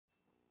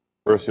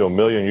Controversial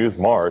Million Youth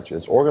March,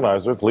 its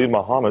organizer, Khalid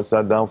Muhammad,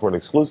 sat down for an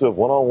exclusive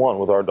one-on-one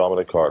with our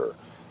Dominic Carter.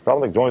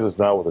 Dominic joins us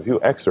now with a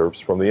few excerpts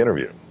from the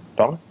interview.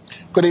 Dominic?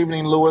 Good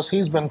evening, Lewis.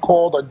 He's been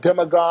called a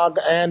demagogue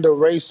and a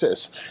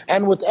racist.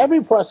 And with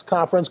every press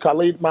conference,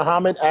 Khalid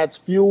Muhammad adds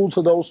fuel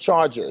to those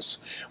charges.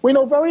 We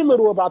know very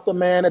little about the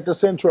man at the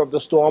center of the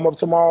storm of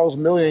tomorrow's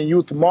Million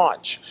Youth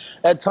March.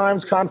 At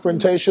times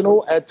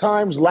confrontational, at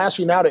times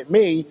lashing out at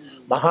me,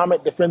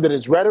 Muhammad defended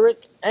his rhetoric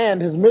and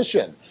his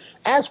mission.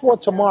 As for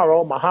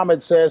tomorrow,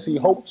 Muhammad says he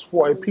hopes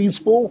for a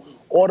peaceful,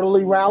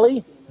 orderly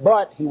rally,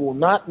 but he will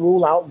not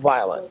rule out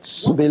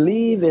violence.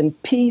 Believe in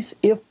peace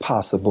if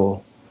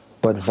possible,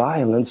 but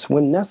violence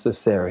when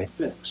necessary.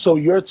 So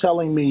you're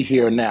telling me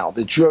here now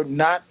that you're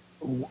not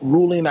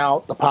ruling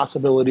out the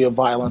possibility of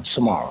violence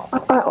tomorrow?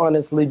 I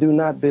honestly do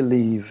not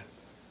believe,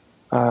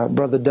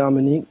 Brother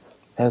Dominic,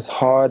 as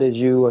hard as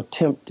you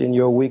attempt in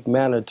your weak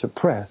manner to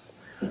press,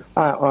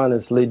 I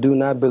honestly do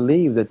not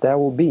believe that there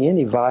will be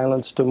any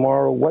violence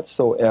tomorrow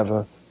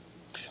whatsoever.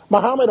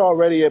 Muhammad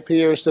already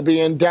appears to be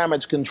in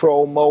damage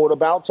control mode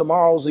about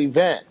tomorrow's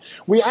event.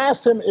 We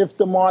asked him if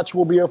the march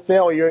will be a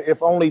failure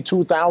if only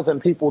 2,000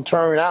 people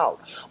turn out.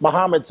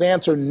 Muhammad's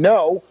answer,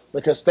 no,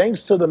 because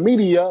thanks to the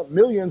media,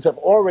 millions have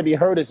already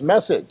heard his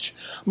message.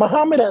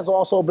 Muhammad has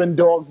also been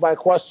dogged by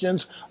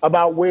questions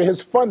about where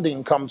his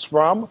funding comes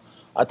from,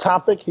 a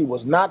topic he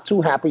was not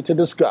too happy to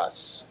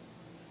discuss.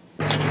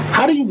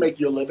 How do you make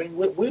your living?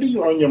 Where do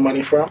you earn your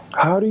money from?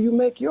 How do you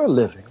make your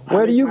living?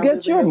 Where do you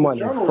get your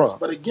money from?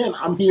 But again,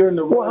 I'm here in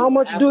the room. Well, how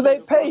much do they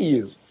pay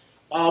you?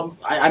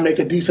 I make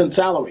a decent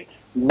salary.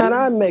 And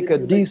I make a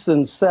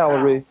decent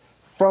salary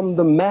from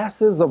the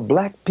masses of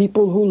black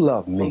people who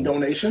love me. From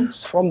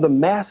donations? From the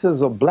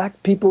masses of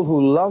black people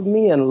who love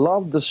me and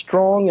love the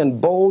strong and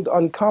bold,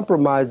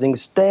 uncompromising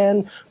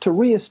stand to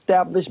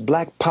reestablish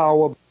black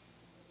power.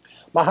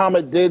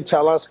 Muhammad did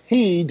tell us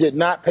he did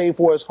not pay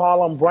for his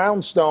Harlem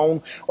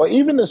brownstone or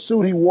even the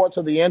suit he wore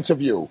to the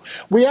interview.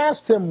 We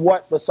asked him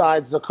what,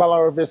 besides the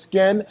color of his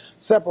skin,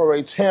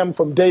 separates him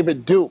from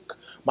David Duke.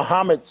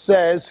 Muhammad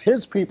says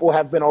his people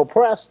have been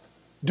oppressed,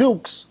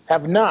 Duke's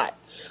have not.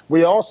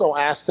 We also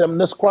asked him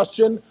this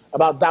question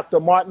about Dr.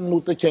 Martin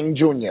Luther King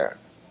Jr.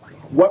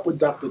 What would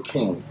Dr.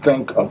 King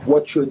think of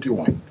what you're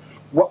doing?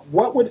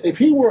 What would, if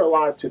he were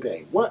alive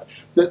today, what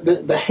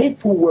the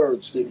hateful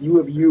words that you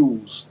have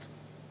used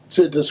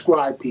to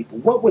describe people,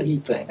 what would he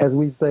think? As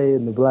we say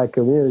in the black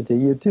community,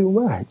 you're too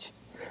much.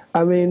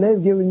 I mean,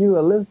 they've given you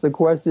a list of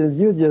questions.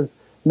 You're just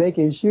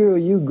making sure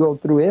you go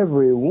through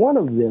every one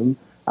of them.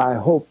 I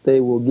hope they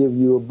will give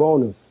you a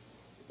bonus,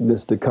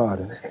 Mr.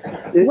 Carter.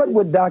 What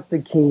would Dr.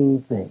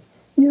 King think?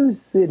 You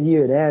sit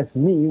here and ask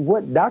me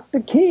what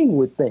Dr. King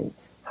would think.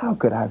 How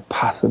could I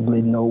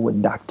possibly know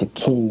what Dr.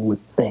 King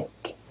would think?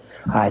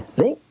 I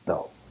think,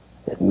 though,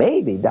 that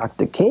maybe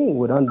Dr. King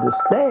would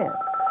understand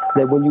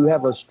that when you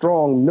have a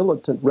strong,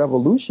 militant,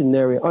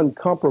 revolutionary,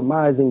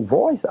 uncompromising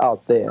voice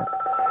out there,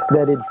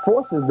 that it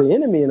forces the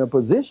enemy in a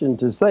position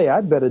to say,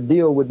 I'd better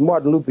deal with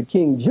Martin Luther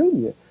King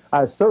Jr.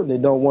 I certainly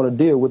don't want to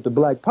deal with the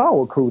Black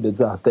Power crew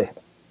that's out there.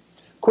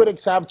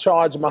 Critics have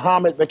charged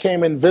Muhammad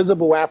became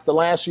invisible after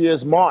last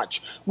year's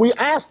march. We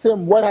asked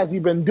him what has he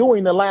been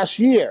doing the last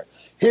year.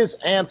 His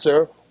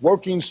answer,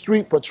 working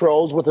street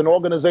patrols with an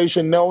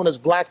organization known as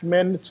Black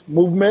Men's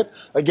Movement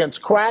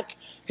Against Crack.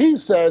 He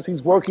says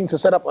he's working to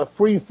set up a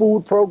free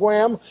food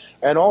program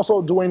and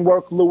also doing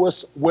work,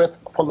 Lewis, with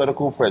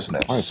political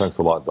prisoners. All right, thanks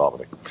a lot,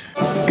 Dominic.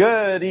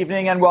 Good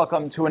evening and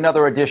welcome to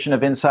another edition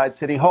of Inside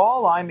City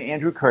Hall. I'm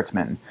Andrew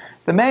Kurtzman.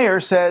 The mayor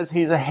says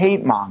he's a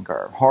hate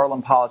monger.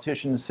 Harlem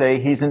politicians say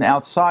he's an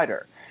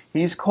outsider.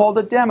 He's called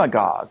a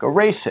demagogue, a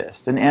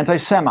racist, an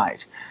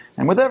anti-Semite.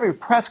 And with every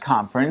press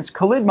conference,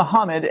 Khalid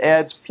Muhammad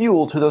adds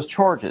fuel to those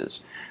charges.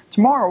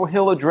 Tomorrow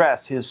he'll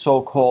address his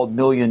so-called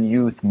Million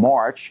Youth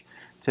March.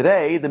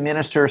 Today, the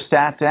minister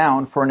sat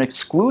down for an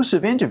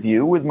exclusive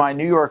interview with my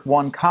New York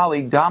One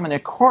colleague,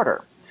 Dominic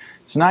Carter.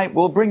 Tonight,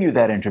 we'll bring you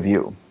that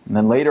interview. And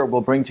then later,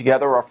 we'll bring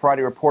together our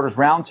Friday Reporters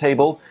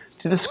Roundtable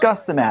to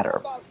discuss the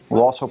matter.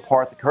 We'll also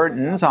part the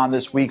curtains on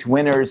this week's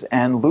winners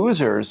and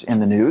losers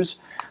in the news.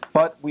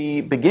 But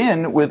we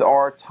begin with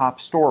our top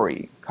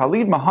story.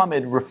 Khalid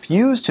Muhammad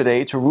refused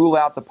today to rule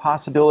out the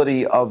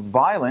possibility of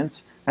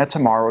violence at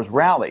tomorrow's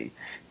rally.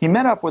 He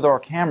met up with our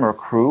camera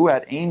crew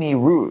at Amy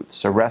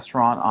Ruth's, a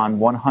restaurant on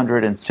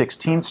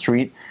 116th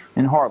Street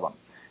in Harlem.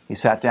 He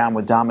sat down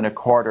with Dominic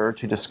Carter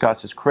to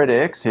discuss his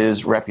critics,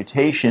 his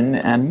reputation,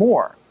 and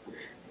more.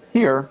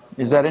 Here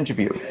is that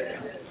interview.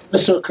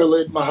 Mr.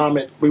 Khalid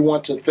Muhammad, we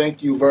want to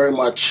thank you very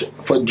much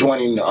for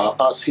joining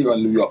us here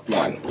on New York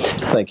One.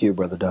 Thank you,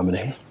 Brother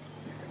Dominic.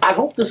 I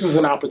hope this is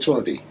an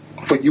opportunity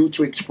for you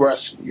to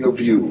express your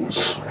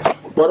views,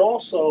 but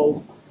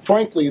also,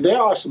 frankly, there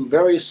are some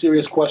very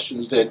serious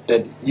questions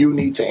that you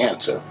need to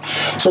answer.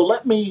 So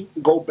let me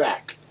go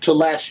back to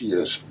last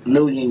year's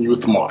Million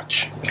Youth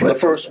March, the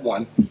first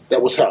one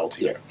that was held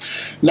here.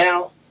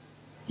 Now,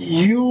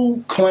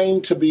 you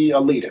claim to be a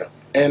leader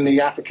in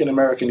the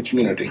African-American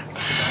community,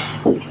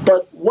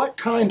 but what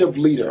kind of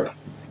leader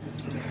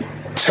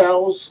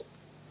tells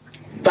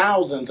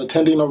thousands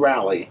attending a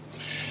rally.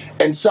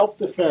 In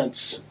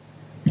self-defense,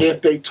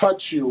 if they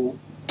touch you,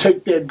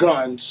 take their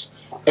guns.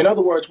 In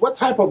other words, what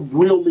type of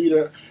real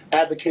leader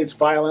advocates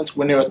violence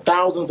when there are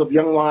thousands of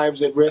young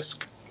lives at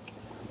risk?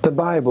 The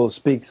Bible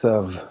speaks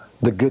of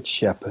the Good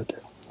Shepherd.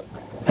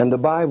 And the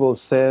Bible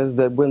says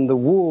that when the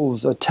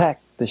wolves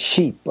attack the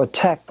sheep,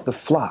 attack the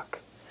flock,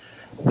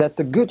 that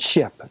the Good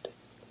Shepherd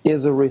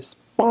is a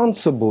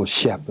responsible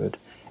shepherd,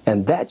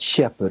 and that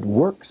shepherd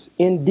works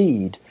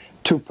indeed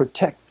to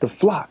protect the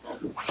flock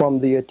from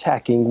the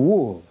attacking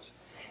wolves.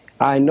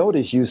 I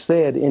notice you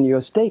said in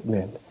your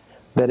statement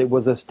that it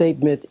was a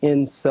statement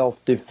in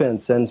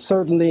self-defense, and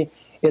certainly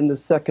in the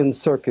Second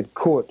Circuit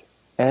Court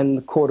and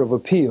the Court of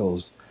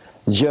Appeals,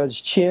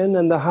 Judge Chin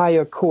and the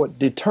higher court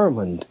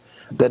determined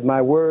that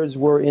my words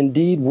were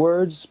indeed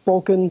words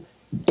spoken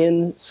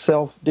in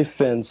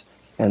self-defense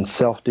and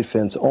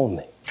self-defense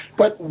only.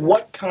 But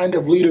what kind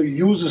of leader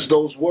uses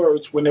those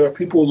words when there are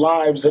people's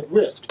lives at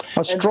risk?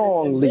 A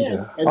strong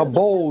leader, a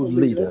bold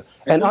leader,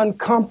 an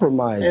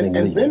uncompromising leader.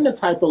 And then the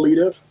type of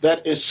leader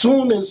that as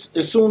soon as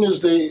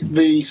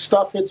the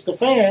stuff hits the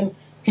fan,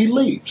 he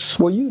leaves.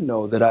 Well, you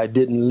know that I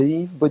didn't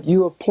leave, but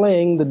you are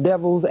playing the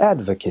devil's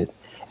advocate,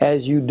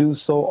 as you do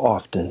so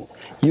often.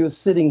 You're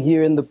sitting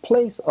here in the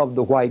place of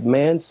the white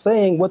man,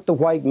 saying what the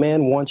white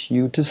man wants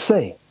you to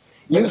say.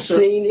 You've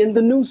seen in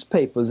the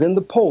newspapers, in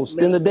the Post,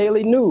 in the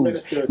Daily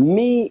News,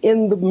 me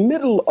in the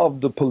middle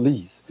of the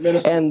police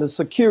and the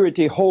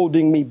security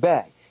holding me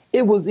back.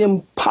 It was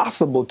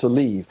impossible to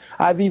leave.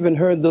 I've even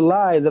heard the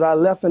lie that I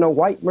left in a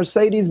white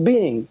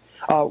Mercedes-Benz,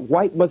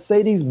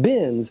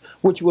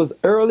 which was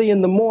early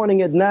in the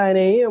morning at 9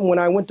 a.m. when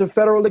I went to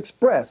Federal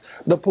Express.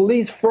 The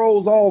police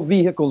froze all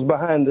vehicles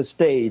behind the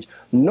stage.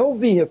 No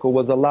vehicle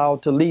was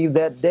allowed to leave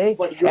that day.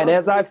 And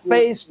as I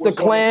faced the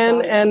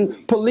Klan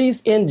and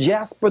police in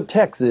Jasper,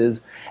 Texas,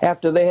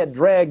 after they had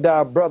dragged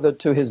our brother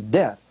to his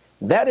death,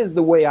 that is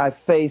the way I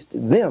faced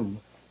them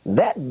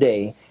that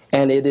day.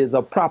 And it is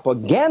a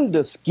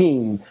propaganda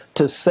scheme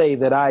to say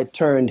that I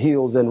turned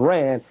heels and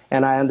ran,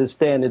 and I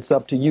understand it's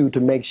up to you to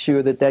make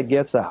sure that that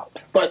gets out.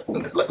 But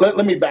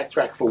let me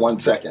backtrack for 1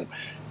 second.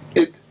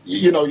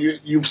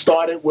 You've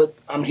started with,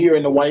 I'm here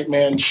in the white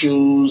man's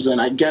shoes,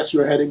 and I guess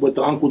you're headed with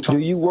the Uncle Tom.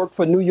 Do you work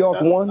for New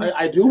York One?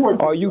 I do work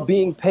for Are you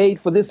being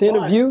paid for this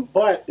interview?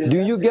 But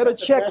do you get a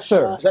check,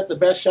 sir? Is that the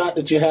best shot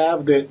that you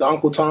have, the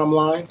Uncle Tom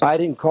line? I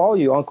didn't call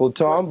you Uncle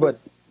Tom, but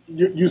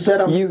you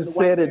said you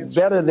said it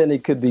better than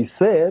it could be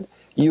said.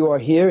 You are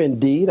here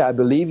indeed. I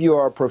believe you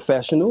are a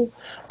professional,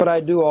 but I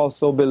do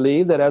also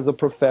believe that as a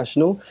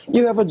professional,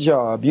 you have a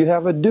job, you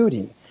have a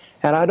duty.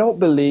 And I don't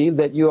believe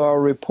that you are a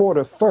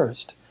reporter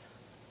first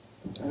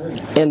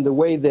in the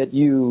way that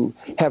you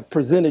have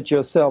presented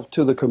yourself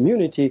to the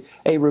community,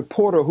 a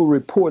reporter who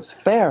reports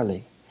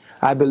fairly.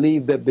 I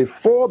believe that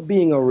before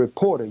being a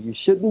reporter, you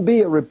shouldn't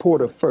be a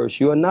reporter first.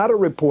 You are not a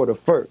reporter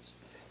first.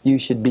 You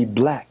should be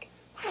black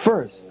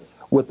first,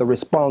 with a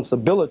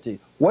responsibility.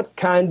 What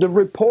kind of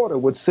reporter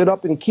would sit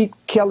up and keep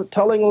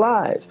telling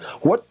lies?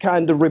 What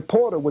kind of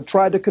reporter would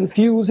try to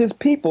confuse his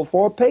people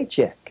for a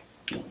paycheck?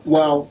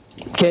 Well,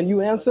 can you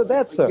answer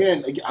that, sir?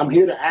 Again, I'm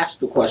here to ask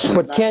the question.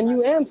 But can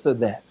you answer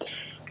that?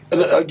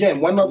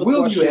 Again, one other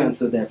question. Will you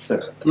answer that,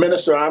 sir?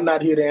 Minister, I'm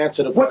not here to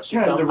answer the question.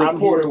 What kind of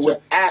reporter I'm here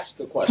to ask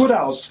the question. Put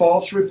out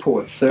false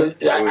reports, sir?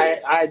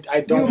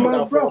 I don't. You're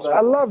my brother. I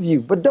love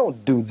you, but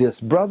don't do this,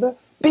 brother.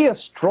 Be a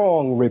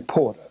strong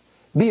reporter.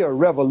 Be a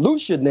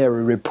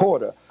revolutionary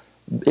reporter.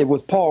 It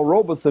was Paul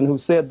Robeson who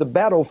said the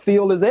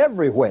battlefield is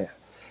everywhere.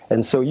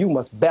 And so you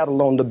must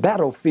battle on the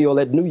battlefield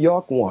at New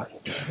York One.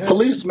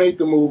 Police made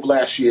the move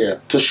last year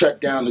to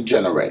shut down the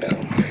generator.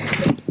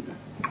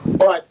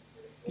 But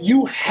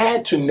you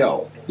had to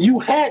know,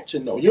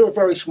 you're a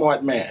very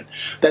smart man,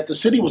 that the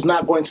city was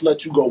not going to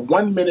let you go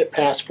 1 minute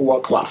past 4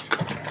 o'clock.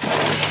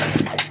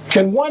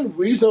 Can one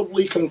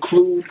reasonably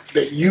conclude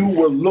that you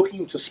were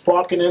looking to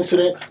spark an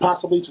incident,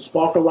 possibly to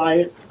spark a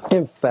riot?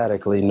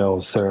 Emphatically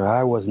no, sir.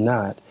 I was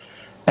not.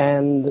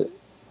 And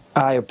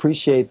I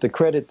appreciate the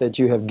credit that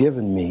you have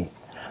given me.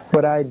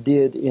 But I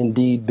did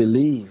indeed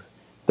believe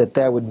that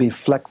there would be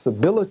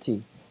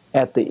flexibility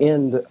at the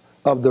end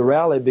of the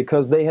rally,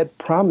 because they had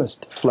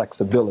promised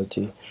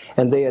flexibility.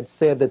 And they had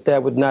said that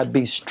there would not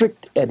be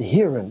strict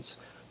adherence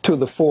to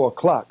the 4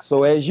 o'clock.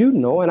 So as you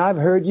know, and I've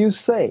heard you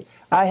say,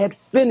 I had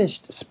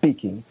finished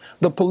speaking.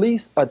 The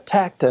police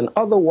attacked an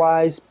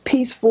otherwise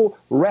peaceful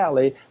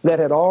rally that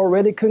had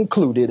already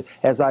concluded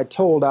as I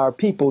told our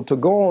people to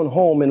go on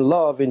home in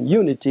love and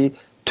unity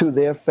to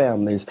their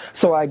families.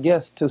 So I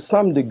guess to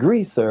some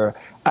degree, sir,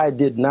 I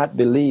did not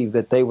believe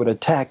that they would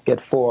attack at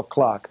 4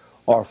 o'clock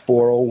or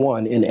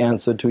 4:01 in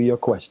answer to your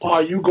question.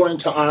 Are you going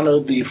to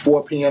honor the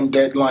 4 p.m.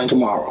 deadline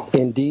tomorrow?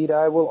 Indeed,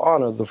 I will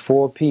honor the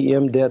 4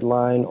 p.m.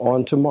 deadline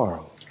on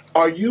tomorrow.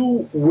 Are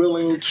you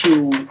willing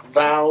to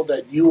vow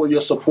that you or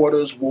your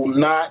supporters will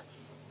not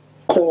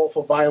call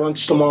for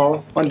violence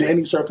tomorrow under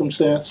any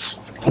circumstance?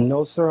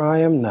 No, sir, I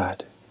am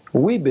not.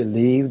 We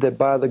believe that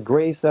by the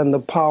grace and the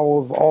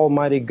power of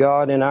Almighty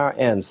God and our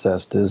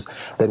ancestors,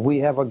 that we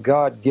have a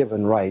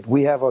God-given right.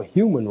 We have a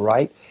human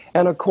right,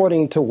 And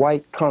according to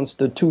white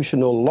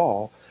constitutional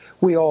law,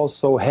 we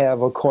also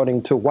have,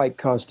 according to white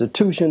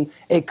constitution,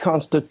 a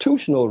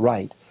constitutional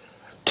right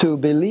to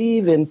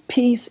believe in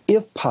peace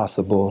if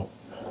possible,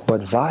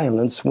 but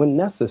violence when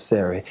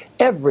necessary.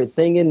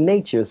 Everything in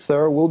nature,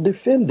 sir, will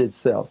defend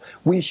itself.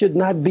 We should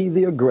not be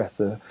the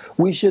aggressor.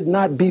 We should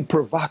not be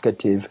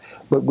provocative,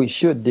 but we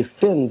should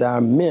defend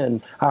our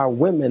men, our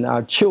women,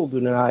 our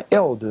children, and our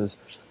elders,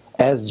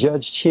 as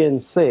Judge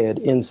Chin said,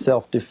 in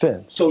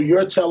self-defense. So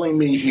you're telling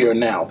me here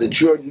now that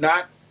you're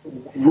not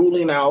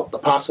ruling out the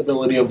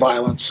possibility of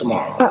violence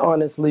tomorrow? I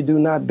honestly do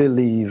not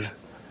believe,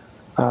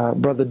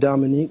 Brother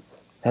Dominic,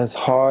 as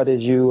hard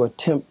as you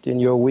attempt in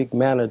your weak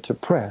manner to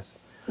press,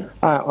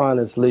 I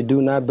honestly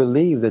do not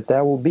believe that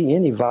there will be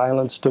any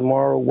violence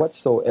tomorrow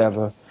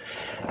whatsoever.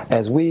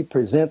 As we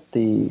present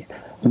the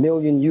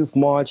Million Youth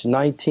March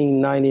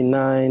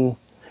 1999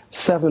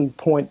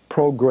 7-point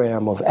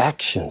program of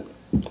action,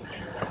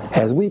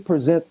 as we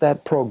present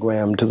that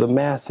program to the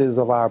masses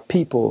of our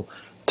people,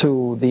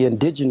 to the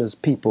indigenous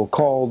people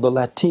called the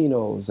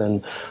Latinos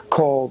and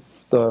called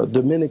the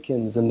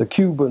Dominicans and the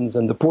Cubans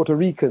and the Puerto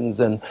Ricans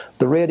and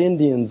the Red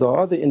Indians or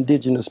other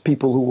indigenous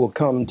people who will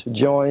come to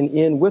join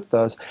in with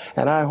us.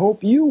 And I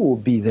hope you will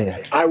be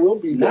there. I will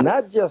be there.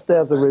 Not just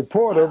as a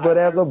reporter, but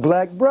as a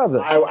black brother.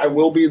 I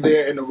will be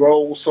there in the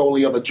role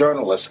solely of a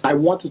journalist. I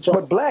want to talk.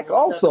 But black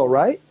also,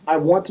 right? I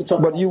want to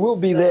talk. But you will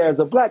be there as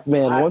a black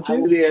man, won't you?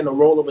 I'll be there in the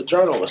role of a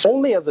journalist.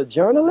 Only as a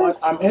journalist?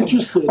 But I'm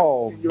interested.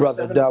 Oh,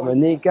 Brother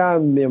Dominic,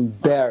 I'm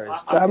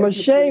embarrassed. I'm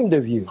ashamed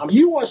of you.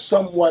 You are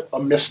somewhat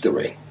a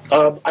mystery.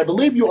 I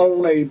believe you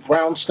own a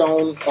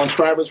brownstone on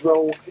Strivers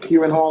Road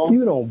here in Harlem.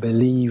 You don't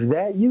believe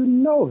that. You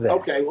know that.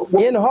 Okay.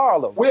 In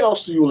Harlem. Where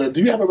else do you live?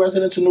 Do you have a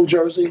residence in New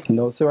Jersey?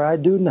 No, sir, I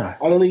do not.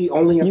 Only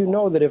in You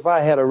know that if I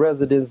had a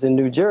residence in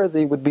New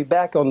Jersey, it would be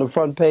back on the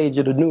front page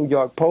of the New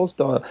York Post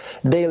or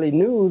Daily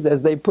News,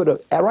 as they put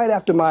right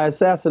after my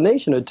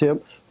assassination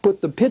attempt,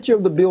 put the picture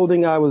of the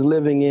building I was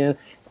living in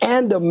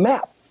and a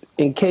map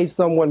in case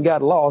someone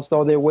got lost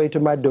on their way to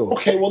my door.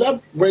 Okay, well,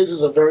 that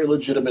raises a very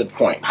legitimate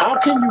point. How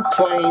can you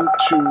claim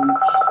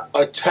to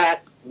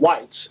attack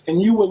whites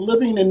and you were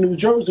living in New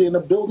Jersey in a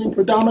building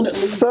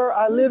predominantly? Sir,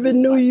 I live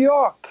in New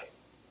York,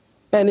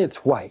 and it's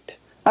white.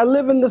 I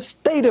live in the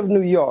state of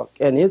New York,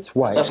 and it's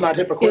white. That's not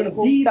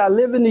hypocritical? Indeed, I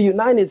live in the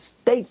United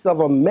States of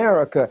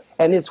America,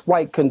 and it's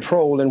white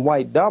controlled and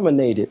white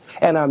dominated.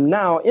 And I'm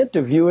now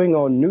interviewing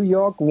on New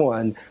York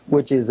 1,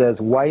 which is as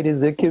white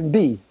as it can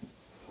be,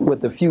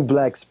 with a few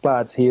black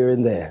spots here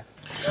and there.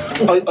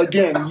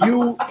 Again,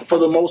 you, for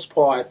the most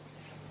part,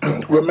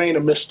 remain a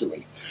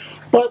mystery.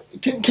 But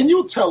can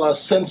you tell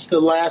us, since the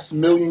last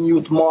Million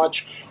Youth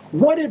March,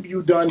 what have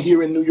you done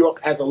here in New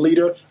York as a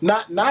leader?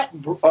 Not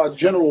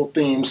general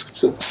themes,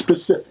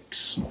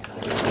 specifics.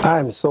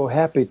 I'm so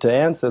happy to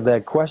answer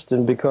that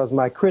question because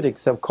my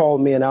critics have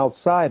called me an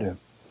outsider.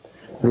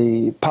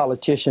 The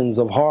politicians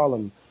of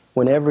Harlem,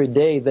 when every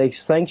day they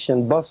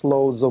sanction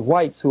busloads of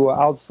whites who are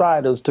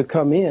outsiders to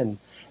come in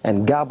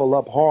and gobble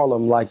up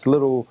Harlem like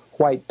little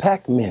white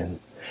Pac-Men,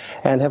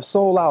 and have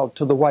sold out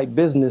to the white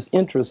business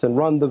interests and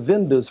run the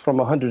vendors from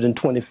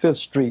 125th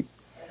Street.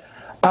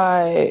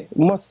 I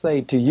must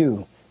say to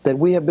you that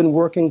we have been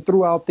working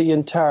throughout the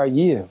entire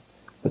year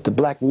with the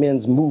black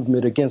men's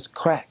movement against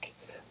crack,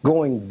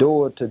 going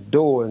door to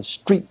door and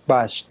street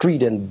by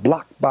street and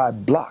block by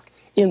block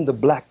in the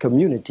black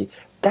community.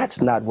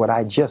 That's not what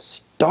I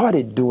just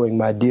started doing,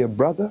 my dear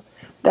brother.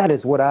 That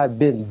is what I've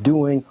been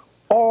doing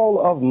all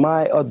of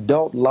my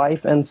adult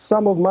life and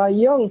some of my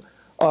young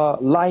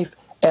life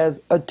as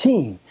a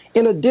teen,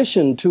 in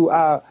addition to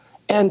our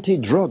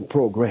anti-drug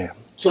program.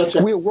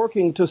 We're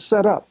working to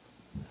set up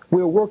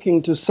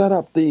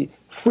the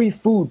free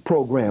food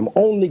program,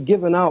 only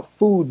giving out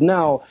food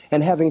now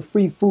and having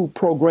free food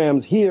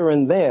programs here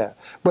and there,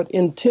 but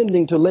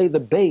intending to lay the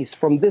base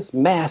from this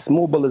mass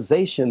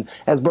mobilization,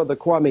 as Brother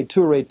Kwame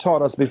Ture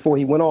taught us before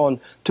he went on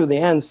to the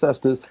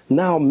ancestors,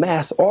 now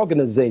mass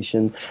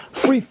organization,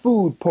 free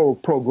food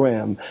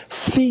program,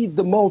 feed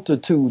the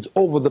multitudes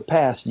over the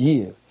past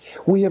year.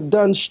 We have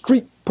done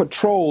street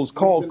patrols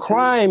called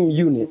crime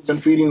units.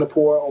 Been feeding the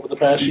poor over the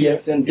past year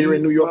here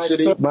in New York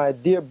City? My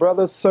dear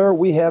brother, sir,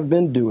 we have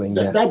been doing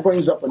that. That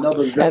brings up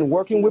another... And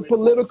working with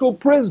political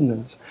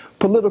prisoners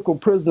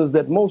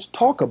that most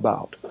talk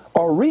about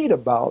or read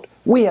about.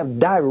 We have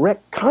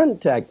direct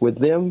contact with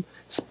them,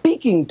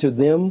 speaking to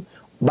them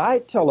by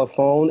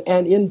telephone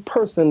and in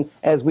person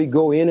as we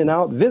go in and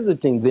out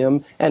visiting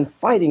them and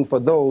fighting for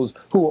those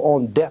who are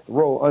on death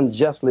row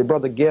unjustly.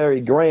 Brother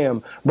Gary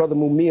Graham, Brother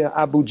Mumia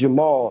Abu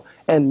Jamal,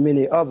 and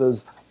many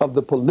others of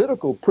the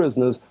political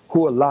prisoners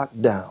who are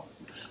locked down.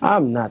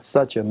 I'm not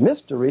such a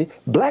mystery.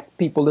 Black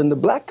people in the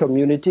black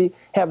community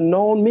have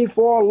known me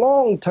for a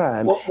long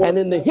time, and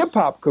in the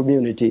hip-hop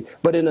community.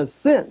 But in a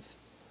sense,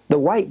 the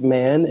white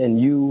man and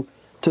you,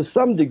 to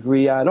some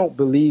degree, I don't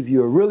believe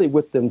you're really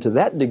with them to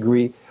that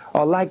degree,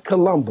 are like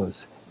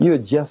Columbus. You're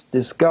just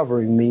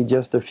discovering me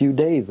just a few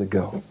days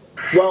ago.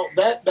 Well,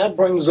 that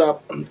brings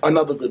up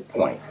another good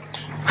point.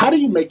 How do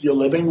you make your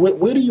living?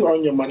 Where do you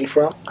earn your money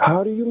from?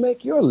 How do you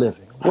make your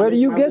living? Where do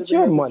you get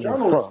your money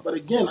from? But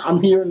again,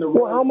 I'm here in the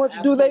Well, how much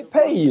do they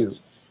pay you?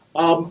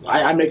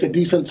 I make a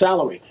decent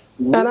salary.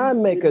 And I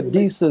make a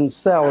decent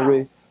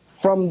salary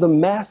from the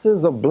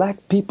masses of black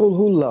people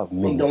who love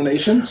me. From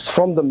donations?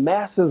 From the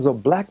masses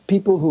of black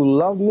people who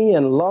love me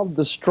and love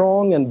the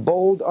strong and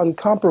bold,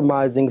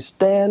 uncompromising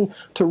stand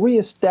to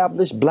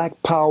reestablish black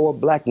power,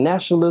 black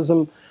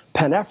nationalism,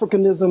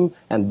 Pan-Africanism,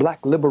 and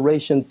black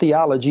liberation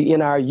theology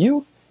in our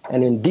youth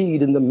and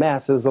indeed in the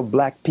masses of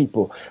black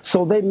people.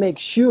 So they make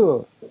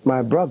sure,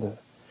 my brother,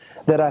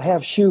 that I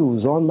have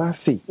shoes on my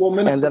feet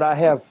and that I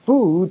have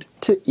food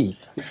to eat.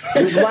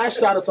 You've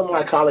lashed out at some of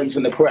my colleagues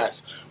in the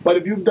press, but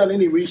if you've done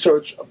any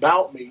research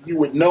about me, you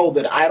would know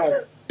that I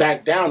don't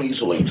back down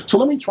easily. So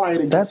let me try it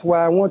again. That's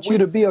why I want you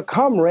to be a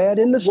comrade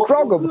in the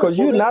struggle, because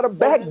you're not a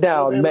back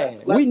down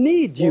man. We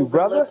need you,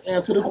 brother. Let's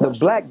answer the question. The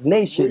black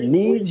nation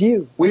needs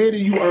you. Where do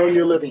you earn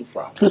your living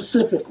from,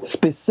 specifically?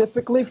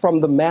 Specifically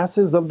from the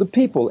masses of the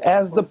people,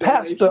 as the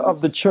pastor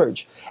of the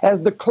church,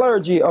 as the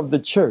clergy of the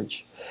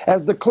church.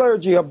 As the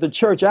clergy of the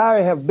church,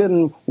 I have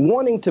been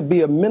wanting to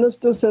be a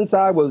minister since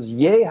I was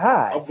yay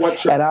high. Of what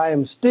church? And I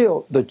am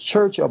still the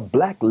Church of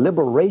Black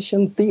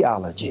Liberation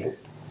Theology.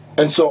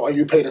 And so are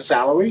you paid a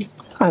salary?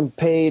 I'm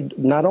paid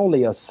not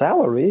only a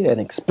salary, an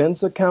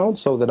expense account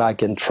so that I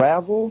can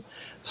travel.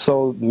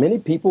 So many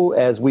people,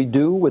 as we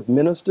do with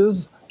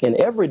ministers in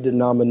every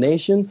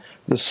denomination,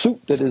 the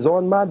suit that is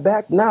on my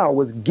back now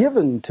was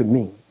given to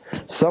me.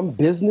 Some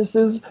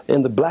businesses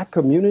in the black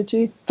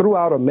community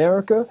throughout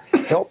America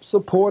help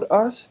support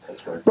us.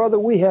 Brother,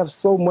 we have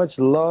so much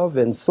love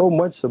and so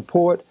much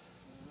support.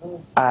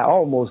 I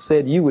almost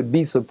said you would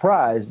be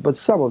surprised, but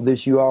some of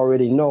this you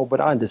already know,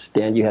 but I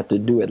understand you have to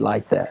do it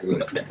like that.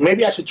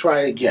 Maybe I should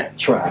try again.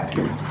 Try.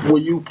 Will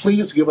you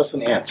please give us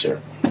an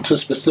answer to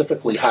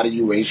specifically how do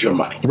you raise your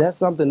money? If that's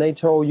something they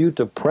told you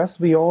to press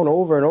me on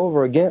over and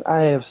over again,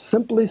 I have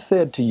simply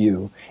said to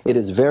you, it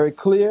is very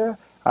clear.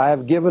 I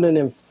have given an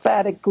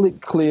emphatically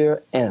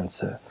clear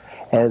answer.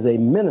 As a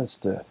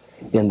minister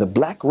in the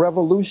black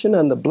revolution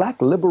and the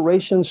black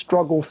liberation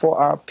struggle for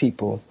our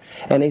people,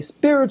 and a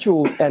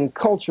spiritual and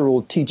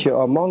cultural teacher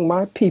among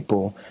my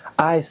people,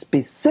 I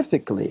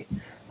specifically,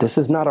 this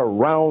is not a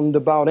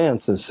roundabout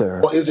answer, sir.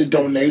 Well, is it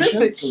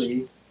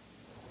donations?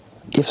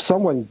 If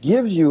someone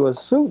gives you a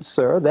suit,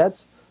 sir,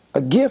 that's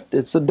a gift.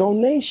 It's a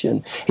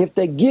donation. If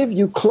they give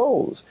you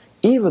clothes,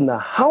 even the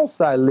house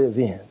I live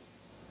in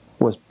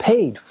was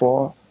paid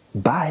for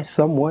by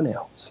someone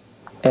else,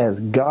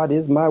 as God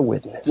is my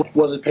witness.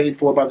 Was it paid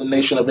for by the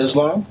Nation of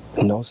Islam?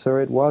 No,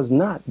 sir, it was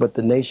not. But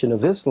the Nation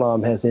of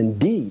Islam has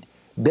indeed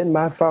been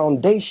my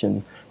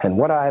foundation, and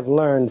what I have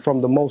learned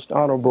from the Most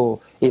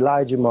Honorable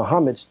Elijah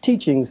Muhammad's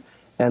teachings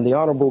and the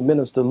Honorable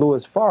Minister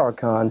Louis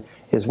Farrakhan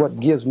is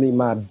what gives me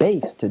my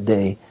base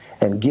today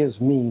and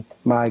gives me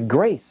my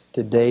grace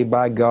today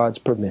by God's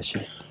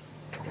permission.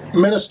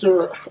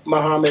 Minister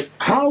Muhammad,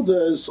 how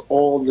does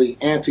all the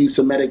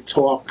anti-Semitic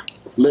talk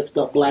lift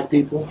up black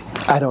people?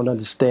 I don't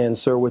understand,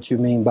 sir, what you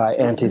mean by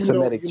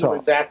anti-Semitic you know talk.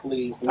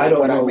 Exactly I don't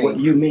what know I mean. what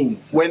you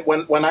mean.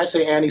 When I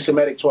say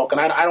anti-Semitic talk,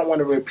 and I don't want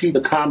to repeat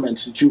the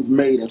comments that you've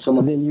made in some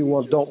of then you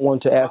don't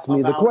want to ask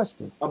me the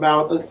question.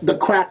 About the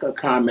cracker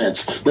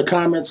comments, the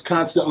comments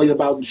constantly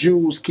about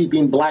Jews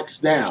keeping blacks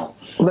down.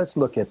 Let's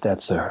look at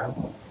that, sir,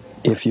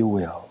 if you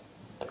will.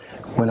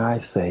 When I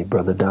say,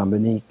 Brother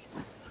Dominic,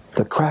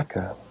 the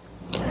cracker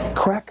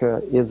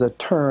is a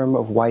term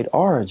of white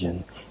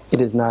origin. It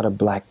is not a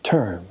black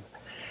term.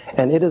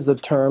 And it is a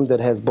term that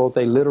has both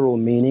a literal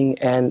meaning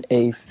and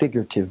a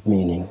figurative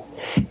meaning.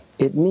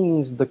 It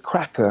means the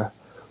cracker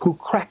who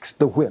cracks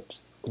the whip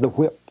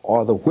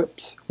or the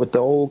whips with the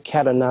old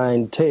cat o'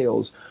 nine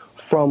tails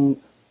from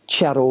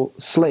chattel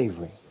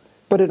slavery.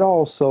 But it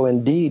also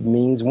indeed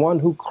means one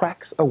who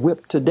cracks a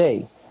whip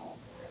today.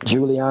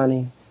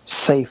 Giuliani,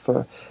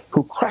 Safer,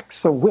 who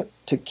cracks a whip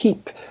to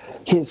keep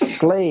his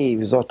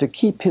slaves or to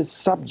keep his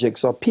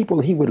subjects or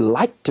people he would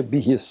like to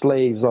be his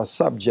slaves or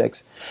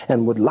subjects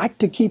and would like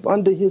to keep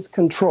under his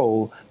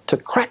control, to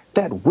crack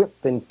that whip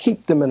and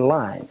keep them in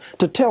line,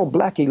 to tell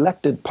black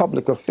elected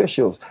public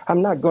officials,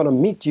 I'm not going to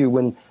meet you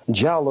when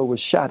Jallo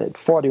was shot at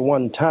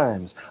 41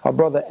 times, or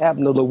Brother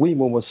Abner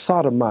Louima was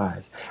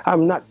sodomized.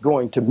 I'm not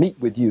going to meet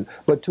with you,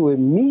 but to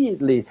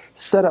immediately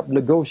set up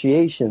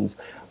negotiations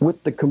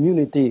with the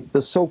community,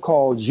 the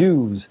so-called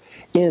Jews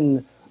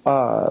in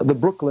the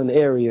Brooklyn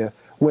area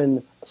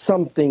when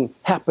something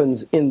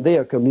happens in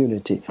their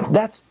community.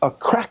 That's a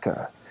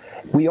cracker.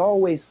 We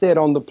always said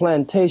on the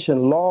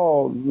plantation,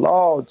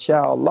 Lord,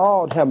 child,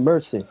 Lord have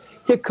mercy.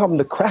 Here come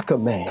the cracker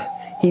man.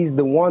 He's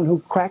the one who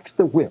cracks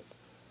the whip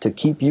to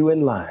keep you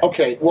in line.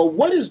 Okay, well,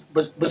 what is,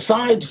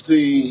 besides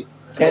the...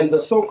 And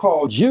the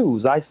so-called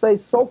Jews, I say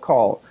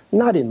so-called,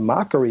 not in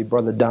mockery,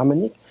 Brother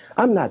Dominic.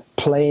 I'm not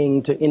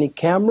playing to any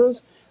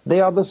cameras. They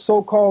are the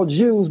so-called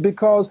Jews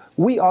because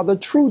we are the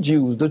true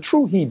Jews, the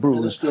true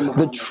Hebrews,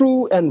 the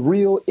true and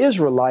real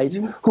Israelites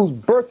whose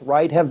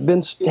birthright has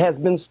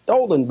been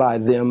stolen by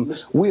them.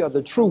 We are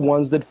the true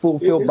ones that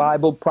fulfill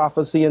Bible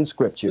prophecy and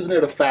Scripture. Isn't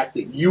it a fact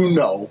that you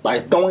know,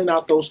 by throwing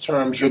out those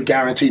terms, you're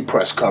guaranteed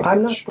press coverage?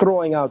 I'm not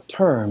throwing out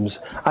terms.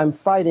 I'm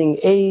fighting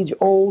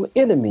age-old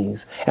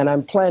enemies, and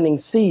I'm planting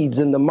seeds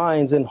in the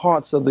minds and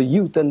hearts of the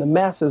youth and the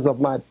masses of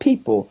my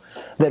people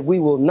that we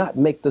will not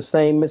make the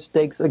same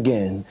mistakes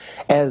again.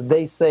 As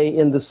they say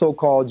in the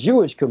so-called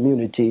Jewish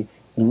community,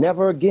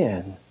 never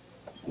again,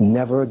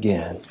 never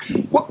again.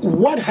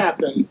 What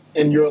happened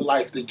in your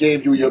life that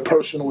gave you your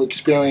personal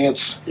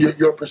experience,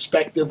 your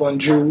perspective on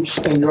Jews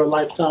in your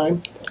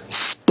lifetime?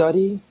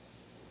 Study,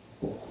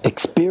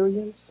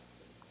 experience,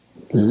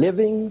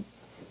 living,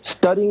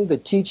 studying the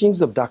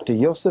teachings of Dr.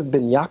 Yosef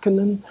ben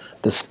Yachanan,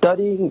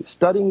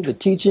 studying the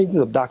teachings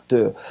of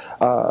Dr.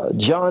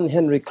 John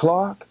Henry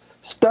Clark,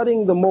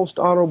 studying the Most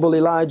Honorable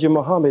Elijah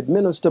Muhammad,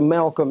 Minister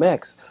Malcolm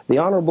X, the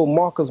Honorable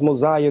Marcus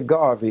Mosiah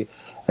Garvey,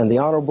 and the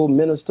Honorable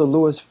Minister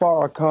Louis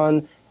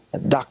Farrakhan,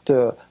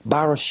 Dr.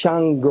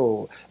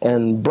 Barashango,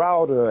 and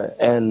Browder,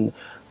 and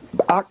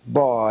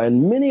Akbar,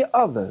 and many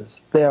others.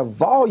 There are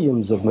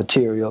volumes of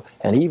material,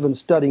 and even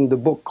studying the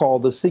book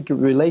called The Secret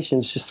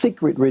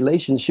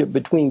Relationship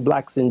Between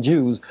Blacks and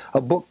Jews,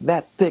 a book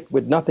that thick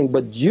with nothing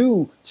but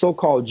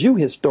so-called Jew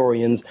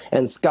historians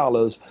and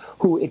scholars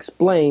who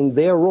explain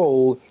their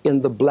role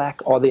in the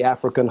black or the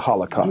African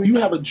Holocaust. Do you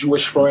have a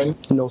Jewish friend?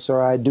 No,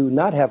 sir, I do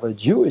not have a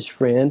Jewish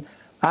friend.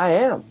 I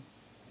am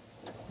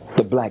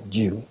the black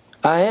Jew.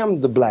 I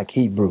am the black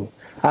Hebrew.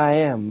 I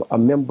am a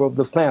member of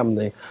the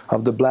family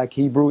of the black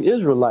Hebrew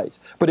Israelites.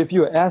 But if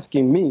you're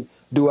asking me,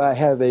 do I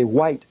have a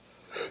white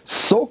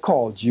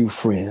so-called Jew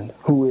friend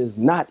who is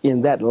not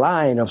in that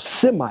line of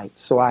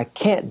Semites, so I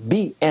can't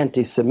be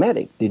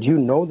anti-Semitic? Did you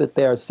know that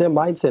there are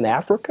Semites in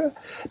Africa?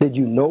 Did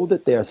you know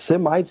that there are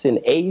Semites in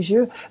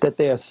Asia? That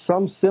there are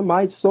some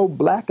Semites so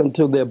black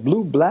until they're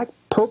blue black,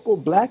 purple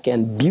black,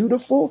 and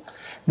beautiful?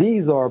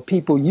 These are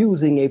people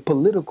using a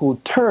political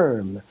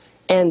term,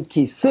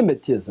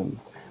 anti-Semitism,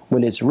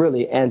 when it's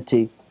really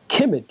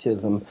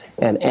anti-Kemitism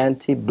and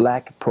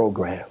anti-black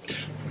program.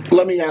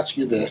 Let me ask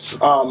you this,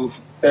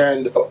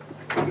 and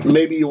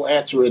maybe you'll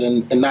answer it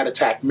and not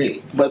attack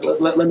me, but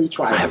let me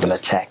try this. I haven't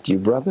attacked you,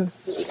 brother.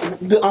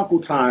 The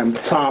Uncle Tom.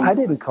 I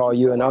didn't call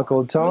you an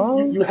Uncle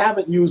Tom. You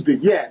haven't used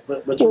it yet.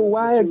 But well,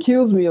 why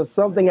accuse me of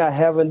something I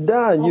haven't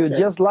done? Okay. You're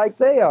just like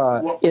they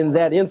are in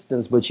that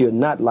instance, but you're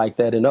not like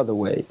that in other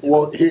ways.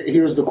 Well,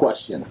 here's the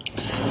question.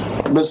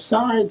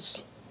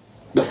 Besides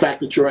the fact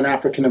that you're an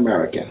African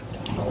American,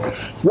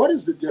 what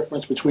is the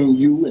difference between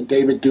you and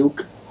David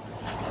Duke?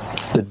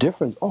 The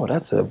difference? Oh,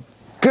 that's a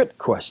good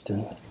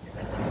question.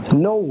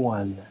 No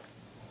one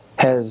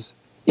has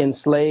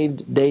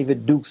enslaved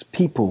David Duke's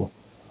people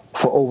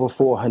for over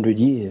 400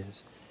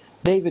 years.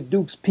 David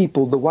Duke's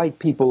people, the white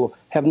people,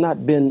 have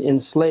not been in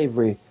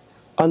slavery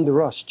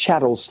under us,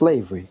 chattel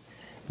slavery.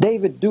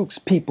 David Duke's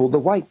people, the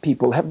white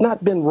people, have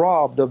not been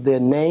robbed of their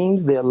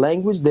names, their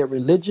language, their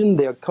religion,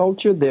 their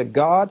culture, their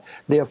God,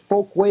 their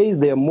folkways,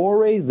 their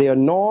mores, their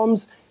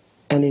norms,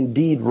 and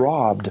indeed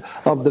robbed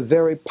of the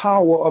very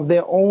power of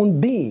their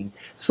own being.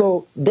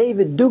 So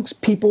David Duke's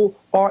people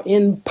are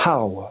in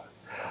power.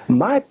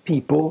 My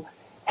people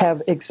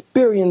have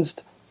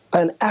experienced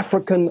an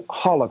African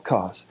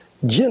Holocaust,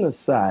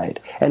 genocide,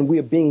 and we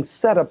are being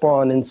set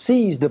upon and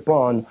seized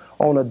upon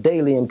on a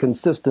daily and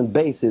consistent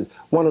basis.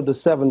 One of the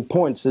 7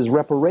 points is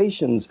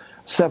reparations,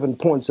 7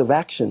 points of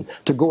action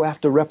to go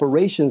after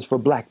reparations for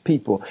black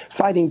people,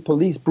 fighting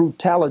police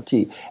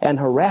brutality and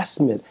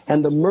harassment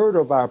and the murder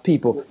of our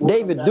people.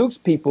 David Duke's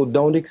people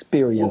don't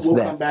experience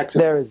that.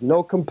 There is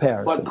no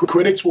comparison. But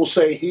critics will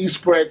say he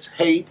spreads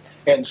hate,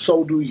 and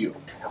so do you.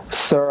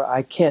 Sir,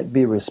 I can't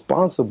be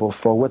responsible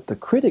for what the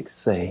critics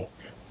say.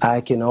 I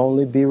can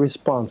only be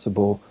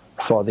responsible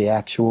for the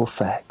actual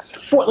facts.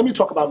 Well, let me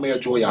talk about Mayor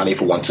Giuliani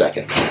for 1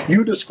 second.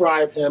 You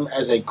describe him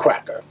as a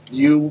cracker.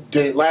 You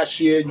did it last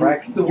year.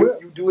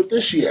 You do it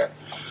this year.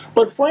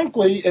 But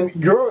frankly, and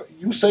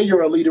you say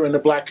you're a leader in the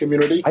black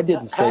community. I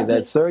didn't say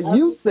that, sir.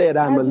 You said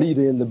I'm a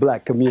leader in the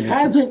black community.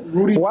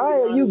 Why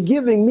are you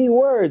giving me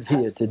words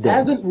here today?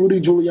 Hasn't Rudy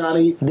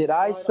Giuliani... Did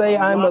I say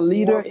I'm a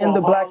leader in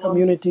the black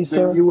community,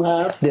 sir? You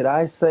have? Did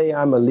I say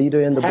I'm a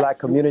leader in the black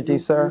community,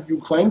 sir?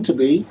 You claim to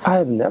be. I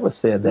have never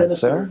said that,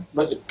 sir.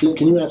 But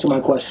can you answer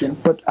my question?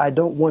 But I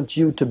don't want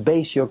you to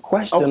base your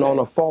question on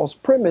a false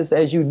premise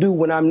as you do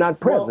when I'm not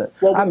present.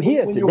 I'm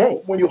here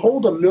today. When you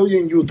hold a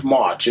Million Youth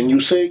March and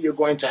you say you're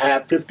going to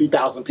have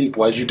 50,000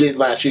 people, as you did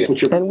last year.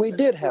 And we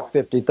did have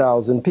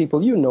 50,000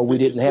 people. You know we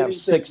didn't have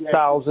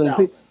 6,000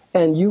 people.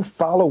 and you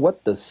follow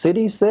what the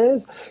city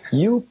says?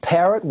 You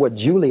parrot what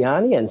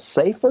Giuliani and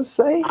Safer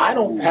say? I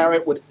don't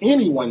parrot what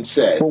anyone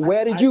says. Well,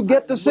 where did you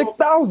get the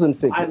 6,000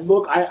 figure?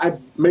 I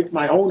make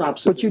my own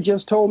observation. But you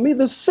just told me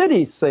the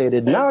city said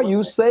it. Now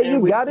you say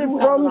you got it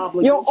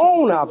from your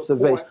own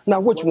observation. Now,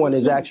 which one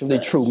is actually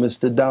true,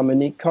 Mr.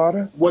 Dominic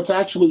Carter? What's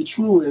actually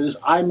true is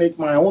I make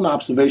my own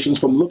observations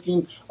from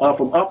looking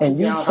from up and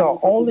to down. And you saw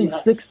only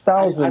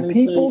 6,000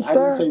 people,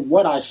 sir? I didn't say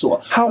what I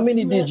saw. How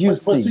many did you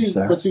see,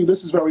 sir? But see,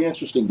 this is very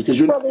interesting because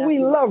you're Brother, we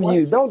love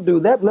you. Don't do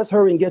that. Let's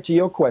hurry and get to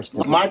your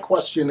question. My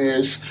question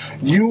is,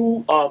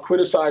 you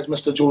criticize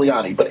Mr.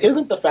 Giuliani, but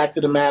isn't the fact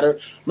of the matter,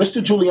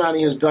 Mr.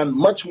 Giuliani has done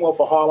much more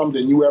for Harlem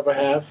than you ever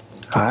have?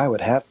 I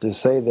would have to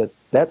say that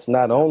that's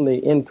not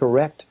only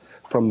incorrect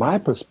from my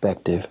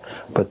perspective,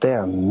 but there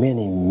are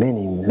many,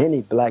 many,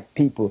 many black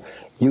people.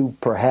 You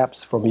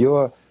perhaps from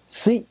your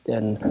seat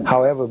and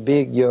however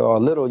big or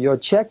little your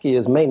check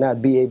is may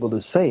not be able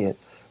to say it,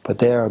 but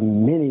there are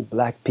many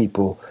black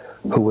people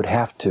who would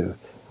have to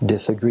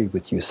disagree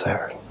with you,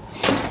 sir.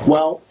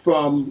 Well,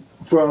 from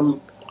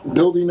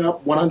building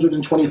up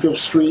 125th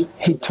Street.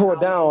 He tore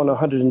down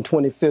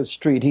 125th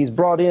Street. He's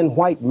brought in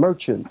white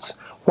merchants,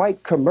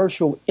 white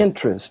commercial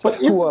interests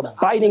who are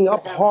biting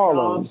up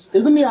Harlem.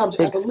 Isn't the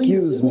object,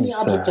 excuse me,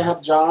 sir, to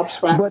have jobs?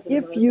 But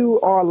if you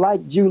are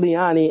like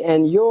Giuliani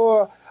and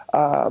your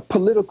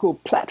political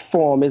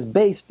platform is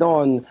based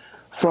on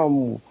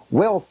from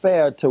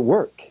welfare to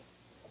work,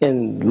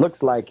 and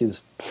looks like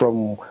it's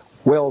from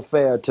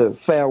welfare to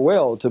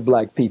farewell to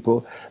black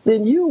people,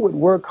 then you would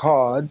work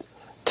hard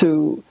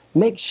to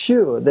make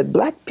sure that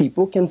black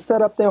people can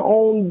set up their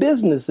own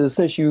businesses,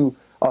 since you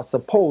are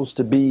supposed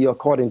to be,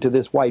 according to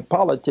this white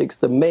politics,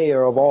 the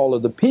mayor of all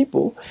of the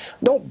people.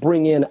 Don't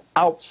bring in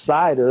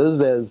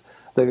outsiders, as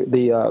the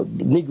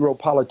Negro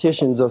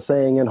politicians are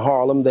saying in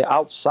Harlem, the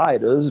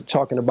outsiders,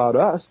 talking about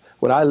us.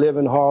 When I live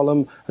in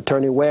Harlem,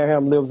 Attorney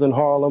Wareham lives in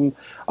Harlem,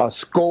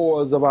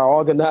 scores of our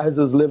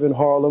organizers live in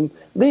Harlem.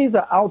 These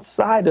are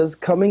outsiders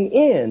coming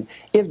in.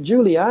 If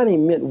Giuliani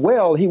meant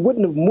well, he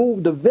wouldn't have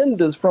moved the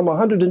vendors from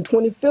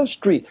 125th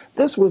Street.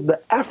 This was the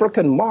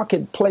African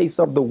marketplace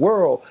of the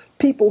world.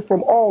 People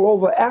from all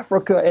over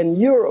Africa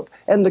and Europe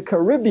and the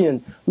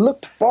Caribbean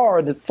looked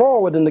forward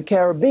in the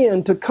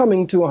Caribbean to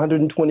coming to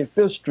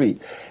 125th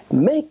Street.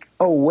 Make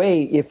a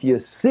way, if you're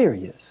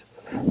serious,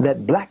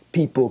 that black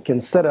people can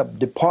set up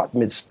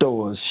department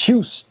stores,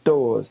 shoe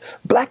stores.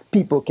 Black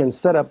people can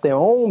set up their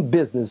own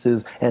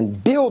businesses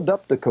and build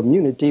up the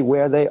community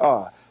where they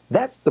are.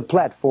 That's the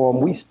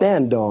platform we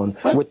stand on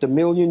with the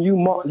Million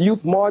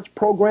Youth March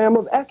program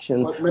of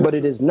action, but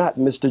it is not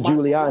Mr.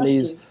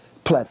 Giuliani's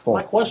platform.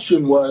 My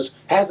question was,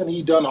 hasn't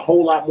he done a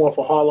whole lot more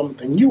for Harlem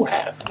than you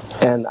have?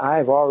 And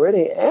I've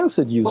already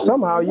answered you.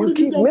 Somehow you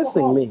keep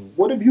missing me.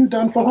 What have you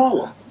done for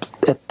Harlem?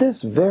 At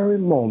this very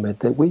moment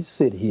that we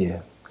sit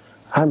here,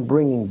 I'm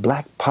bringing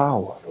black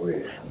power,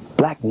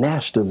 black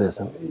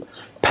nationalism,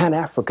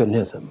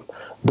 Pan-Africanism,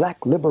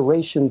 black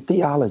liberation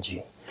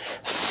theology,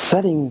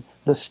 setting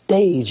the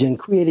stage and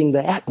creating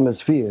the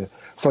atmosphere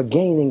for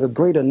gaining a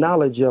greater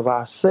knowledge of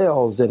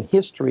ourselves and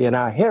history and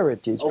our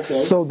heritage,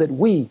 so that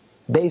we,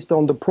 based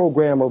on the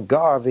program of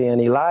Garvey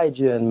and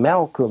Elijah and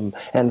Malcolm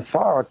and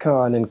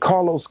Farrakhan and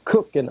Carlos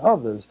Cook and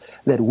others,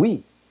 that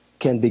we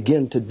can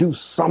begin to do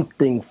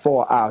something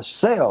for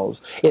ourselves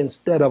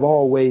instead of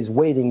always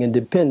waiting and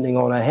depending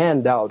on a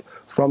handout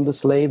from the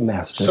slave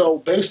master. So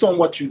based on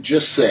what you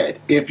just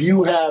said, if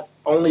you have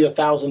only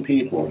 1,000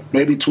 people,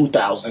 maybe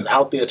 2,000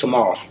 out there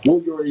tomorrow,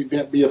 will your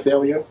event be a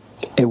failure?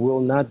 It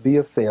will not be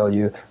a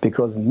failure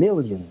because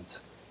millions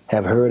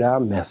have heard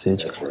our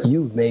message.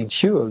 You've made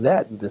sure of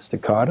that,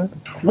 Mr. Carter.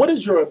 What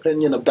is your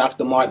opinion of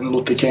Dr. Martin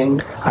Luther King?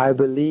 I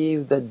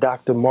believe that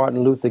Dr.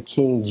 Martin Luther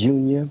King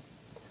Jr.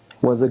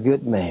 was a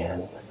good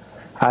man.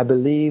 I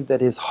believe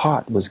that his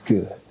heart was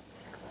good.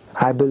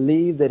 I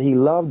believe that he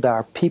loved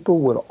our people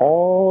with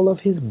all of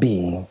his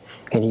being,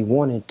 and he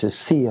wanted to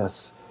see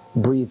us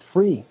breathe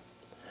free.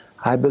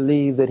 I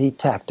believe that he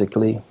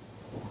tactically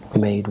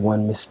made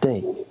one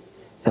mistake,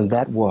 and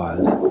that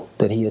was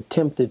that he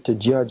attempted to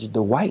judge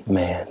the white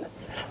man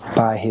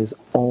by his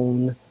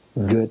own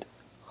good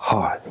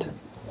heart.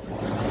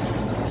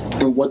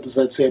 And what does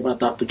that say about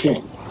Dr.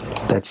 King?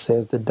 That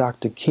says that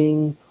Dr.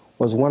 King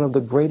was one of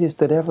the greatest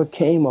that ever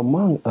came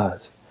among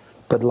us.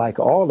 But like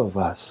all of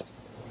us,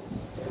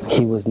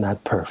 he was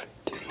not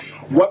perfect.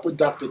 What would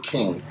Dr.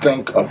 King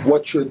think of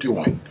what you're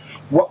doing?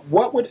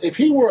 What would, if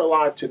he were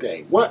alive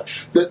today, what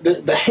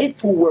the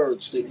hateful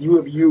words that you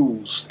have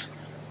used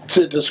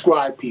to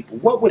describe people,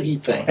 what would he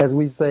think? As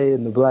we say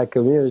in the black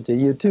community,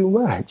 you're too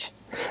much.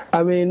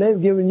 I mean,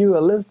 they've given you a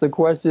list of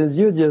questions.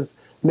 You're just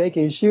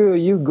making sure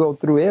you go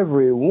through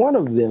every one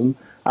of them.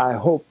 I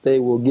hope they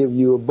will give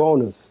you a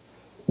bonus,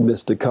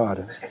 Mr.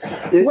 Carter.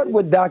 What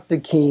would Dr.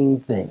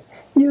 King think?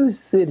 You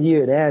sit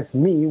here and ask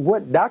me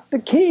what Dr.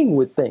 King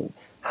would think.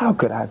 How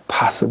could I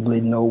possibly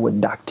know what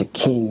Dr.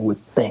 King would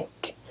think?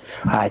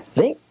 I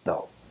think,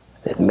 though,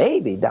 that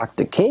maybe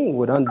Dr. King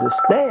would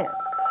understand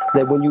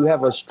that when you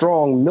have a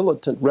strong,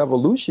 militant,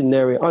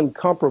 revolutionary,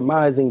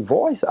 uncompromising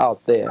voice out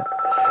there,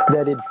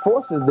 that it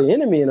forces the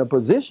enemy in a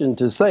position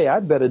to say,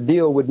 I'd better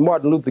deal with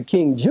Martin Luther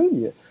King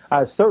Jr.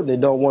 I certainly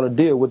don't want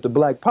to deal with the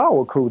Black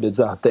Power crew that's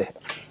out there.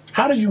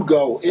 How do you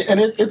go?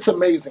 And it's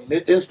amazing.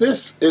 Is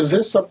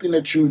this something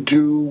that you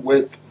do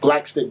with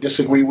blacks that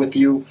disagree with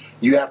you?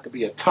 You have to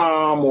be a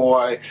Tom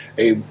or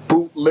a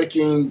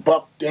boot-licking,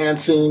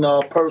 buck-dancing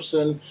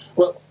person.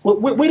 Well,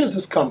 where does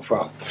this come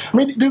from? I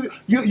mean,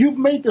 you've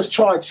made this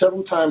charge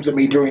several times to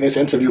me during this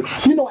interview.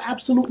 You know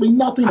absolutely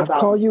nothing about it. I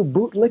call you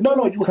boot-licking?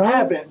 No, you Tom?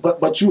 haven't.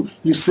 But you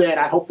said,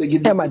 I hope they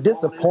give you... Am I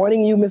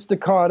disappointing you, Mr.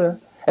 Carter?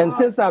 And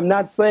since I'm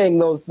not saying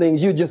those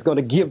things, you're just going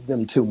to give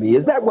them to me.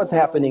 Is that what's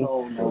happening?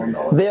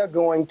 No. They're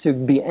going to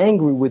be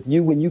angry with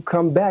you when you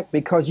come back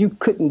because you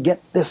couldn't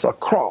get this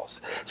across.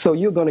 So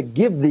you're going to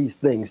give these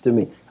things to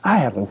me. I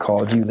haven't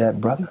called you that,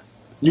 brother.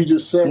 You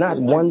just said... Not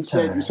one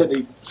time. You said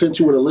they sent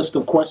you with a list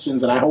of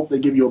questions, and I hope they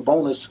give you a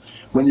bonus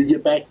when you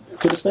get back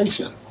to the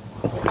station.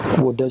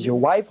 Well, does your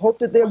wife hope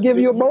that they'll give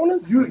you a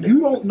bonus? You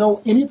don't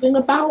know anything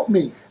about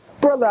me.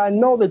 Brother, I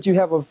know that you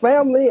have a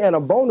family, and a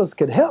bonus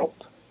could help.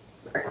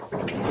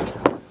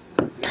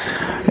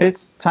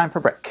 It's time for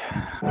break.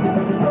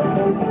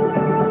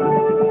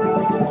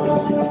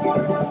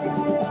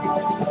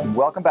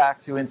 Welcome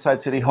back to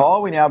Inside City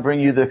Hall. We now bring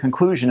you the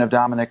conclusion of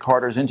Dominic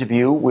Carter's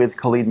interview with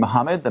Khalid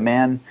Muhammad, the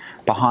man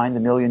behind the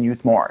Million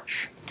Youth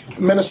March.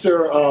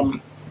 Minister,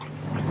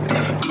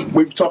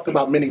 we've talked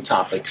about many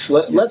topics.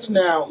 Let's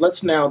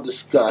now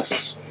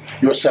discuss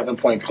your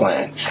 7-point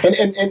plan.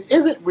 And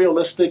is it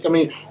realistic? I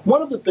mean,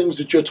 one of the things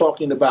that you're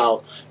talking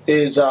about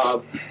is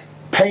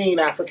paying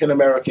African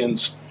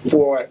Americans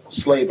for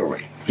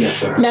slavery. Yes,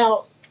 sir.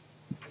 Now,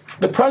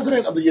 the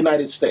President of the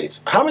United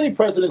States, how many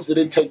presidents did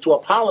it take to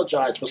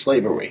apologize for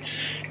slavery?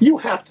 You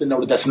have to know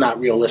that that's not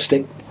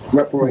realistic.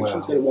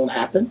 Reparations, that it won't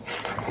happen.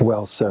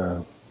 Well,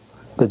 sir,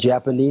 the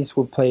Japanese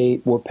were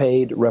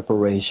paid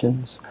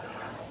reparations.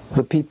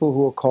 The people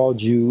who are called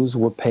Jews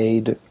were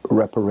paid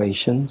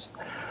reparations.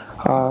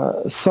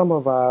 Some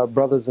of our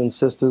brothers and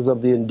sisters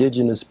of the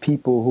indigenous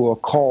people who are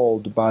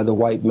called by the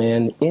white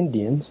man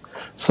Indians,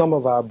 some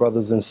of our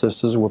brothers and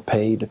sisters were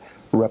paid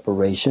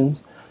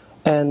reparations.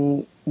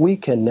 And we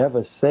can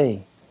never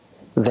say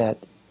that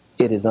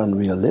it is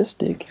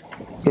unrealistic.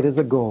 It is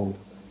a goal.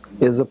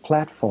 It is a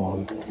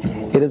platform.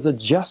 It is a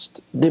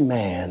just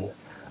demand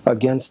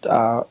against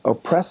our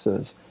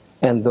oppressors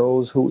and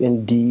those who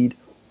indeed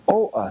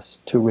owe us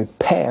to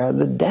repair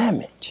the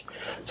damage.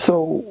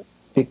 So,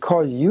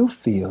 because you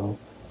feel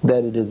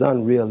that it is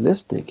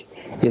unrealistic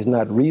is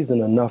not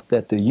reason enough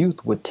that the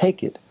youth would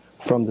take it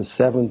from the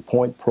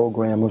 7-point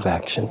program of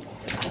action.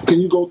 Can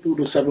you go through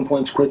the 7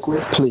 points quickly?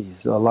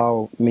 Please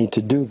allow me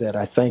to do that.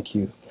 I thank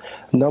you.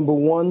 Number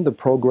 1, the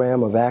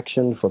program of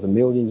action for the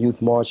Million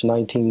Youth March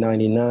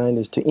 1999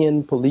 is to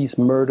end police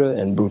murder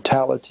and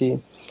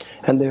brutality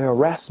and the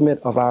harassment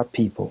of our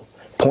people.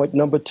 Point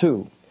number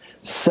 2,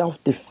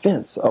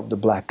 self-defense of the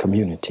black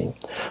community,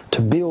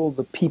 to build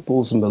the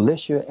people's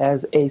militia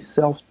as a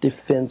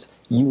self-defense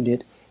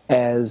unit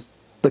as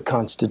the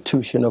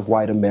Constitution of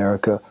white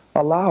America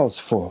allows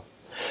for.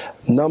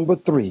 Number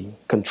 3,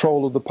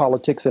 control of the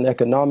politics and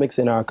economics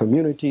in our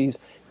communities,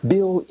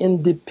 build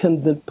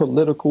independent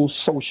political,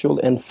 social,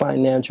 and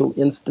financial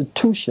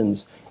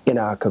institutions in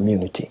our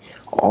community.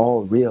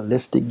 All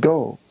realistic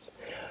goals.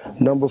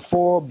 Number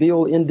 4,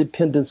 build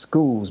independent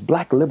schools,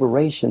 black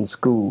liberation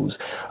schools,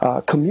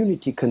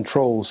 community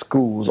control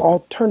schools,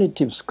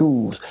 alternative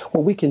schools,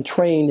 where we can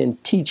train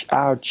and teach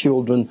our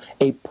children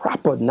a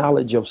proper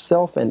knowledge of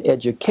self and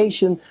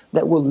education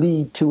that will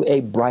lead to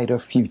a brighter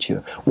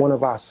future. One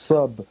of our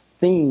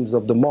sub-themes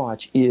of the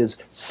march is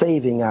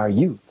saving our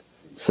youth,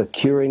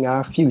 securing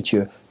our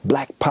future.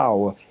 Black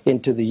power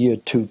into the year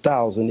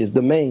 2000 is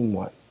the main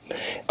one.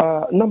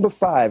 Number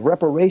 5,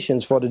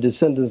 reparations for the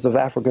descendants of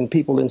African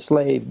people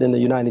enslaved in the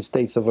United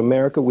States of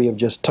America, we have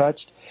just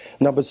touched.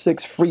 Number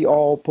 6, free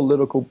all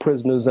political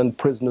prisoners and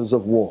prisoners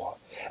of war.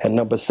 And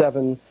number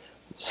 7,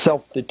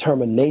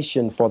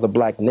 self-determination for the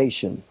black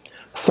nation.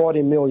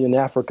 40 million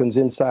Africans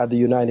inside the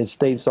United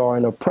States are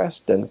an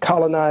oppressed and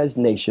colonized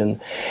nation,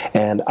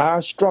 and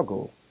our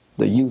struggle,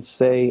 the youth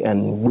say,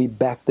 and we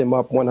back them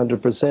up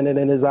 100%, and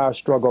it is our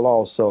struggle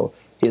also,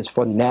 is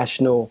for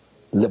national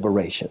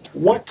liberation.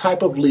 What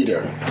type of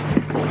leader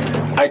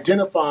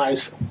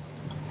identifies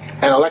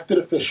an elected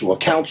official, a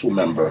council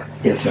member,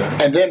 yes, sir,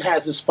 and then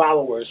has his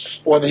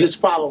followers, or his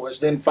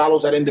followers then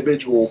follows that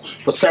individual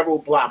for several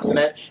blocks,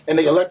 and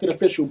the elected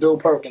official, Bill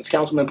Perkins,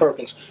 Councilman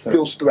Perkins,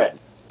 feels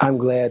threatened? I'm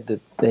glad that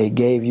they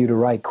gave you the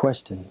right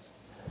questions.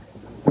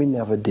 We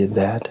never did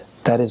that.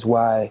 That is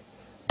why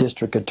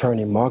District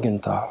Attorney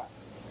Morgenthau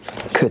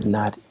could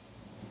not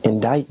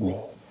indict me.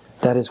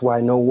 That is why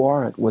no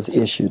warrant was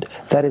issued.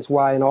 That is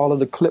why in all of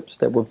the clips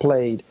that were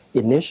played,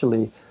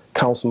 initially,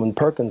 Councilman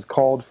Perkins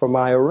called for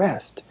my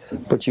arrest.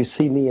 But you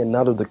see me in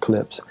none of the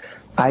clips.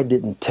 I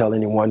didn't tell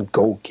anyone,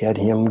 go get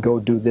him, go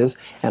do this.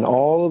 And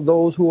all of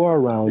those who are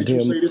around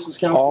him,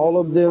 all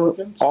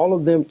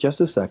of them, just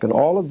a second,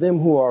 all of them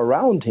who are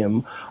around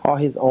him are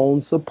his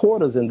own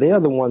supporters, and they're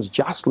the ones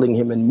jostling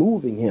him and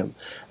moving him.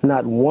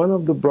 Not one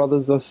of the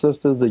brothers or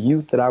sisters, the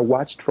youth that I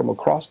watched from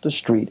across the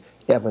street,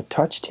 ever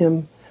touched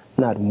him.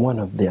 Not one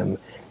of them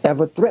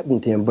ever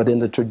threatened him, but in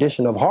the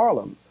tradition of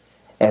Harlem,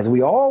 as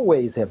we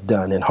always have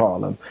done in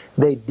Harlem,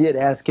 they did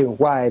ask him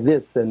why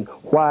this and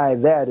why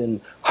that and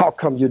how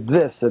come you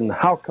this and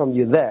how come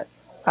you that.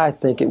 I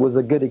think it was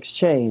a good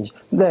exchange.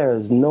 There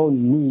is no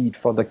need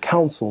for the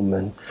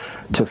councilman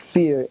to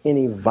fear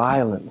any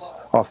violence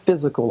or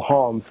physical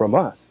harm from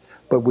us,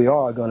 but we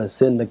are going to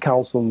send the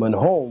councilman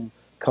home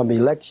come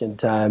election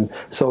time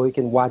so he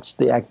can watch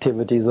the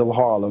activities of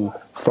Harlem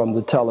from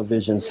the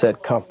television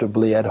set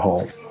comfortably at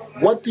home.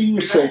 What do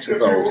you say to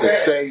those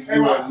that say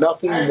you are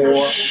nothing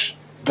more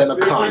than a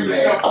con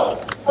man?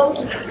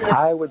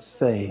 I would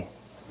say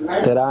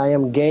that I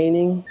am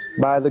gaining,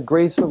 by the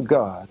grace of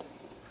God,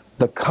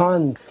 the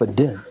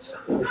confidence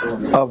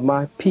of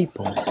my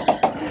people,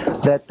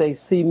 that they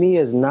see me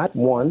as not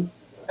one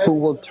who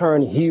will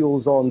turn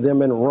heels on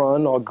them and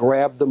run or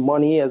grab the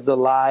money as the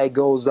lie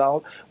goes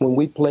out when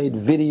we played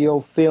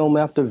video film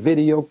after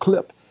video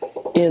clip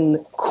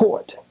in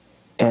court.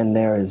 And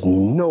there is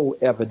no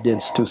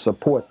evidence to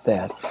support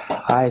that.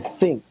 I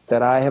think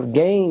that I have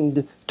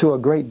gained to a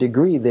great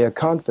degree their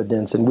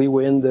confidence. And we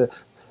were in the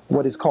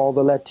what is called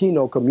the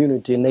Latino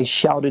community, and they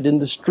shouted in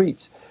the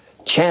streets,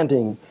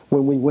 chanting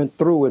when we went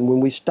through and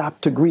when we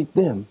stopped to greet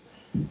them.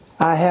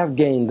 I have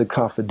gained the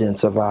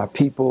confidence of our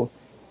people,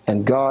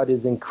 and God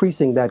is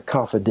increasing that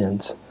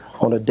confidence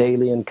on a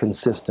daily and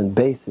consistent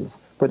basis.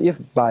 But if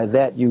by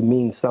that you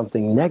mean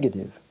something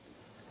negative,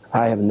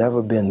 I have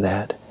never been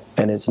that.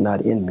 And it's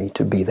not in me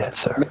to be that,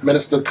 sir.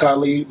 Minister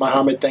Khalid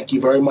Muhammad, thank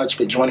you very much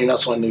for joining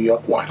us on New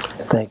York One.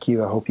 Thank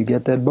you. I hope you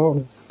get that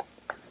bonus.